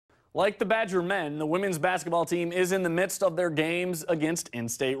Like the Badger men, the women's basketball team is in the midst of their games against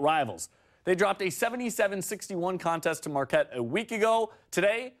in-state rivals. They dropped a 77-61 contest to Marquette a week ago.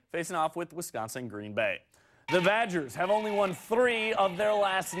 Today, facing off with Wisconsin Green Bay. The Badgers have only won 3 of their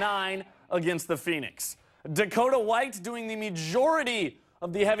last 9 against the Phoenix. Dakota White doing the majority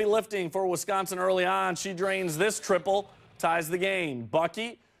of the heavy lifting for Wisconsin early on. She drains this triple, ties the game.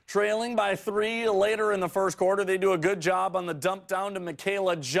 Bucky trailing by 3 later in the first quarter. They do a good job on the dump down to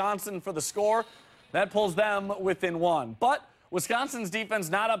Michaela Johnson for the score. That pulls them within 1. But Wisconsin's defense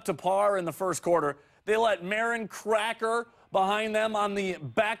not up to par in the first quarter. They let Marin Cracker behind them on the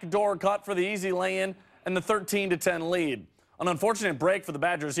backdoor cut for the easy lay-in and the 13-10 lead. An unfortunate break for the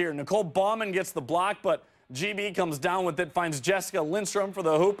Badgers here. Nicole Bauman gets the block, but GB comes down with it, finds Jessica Lindstrom for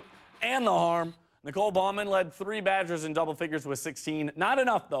the hoop and the harm. Nicole Bauman led 3 Badgers in double figures with 16. Not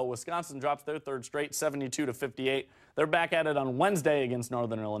enough, though. Wisconsin drops their third straight, 72-58. They're back at it on Wednesday against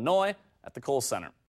Northern Illinois at the Kohl Center.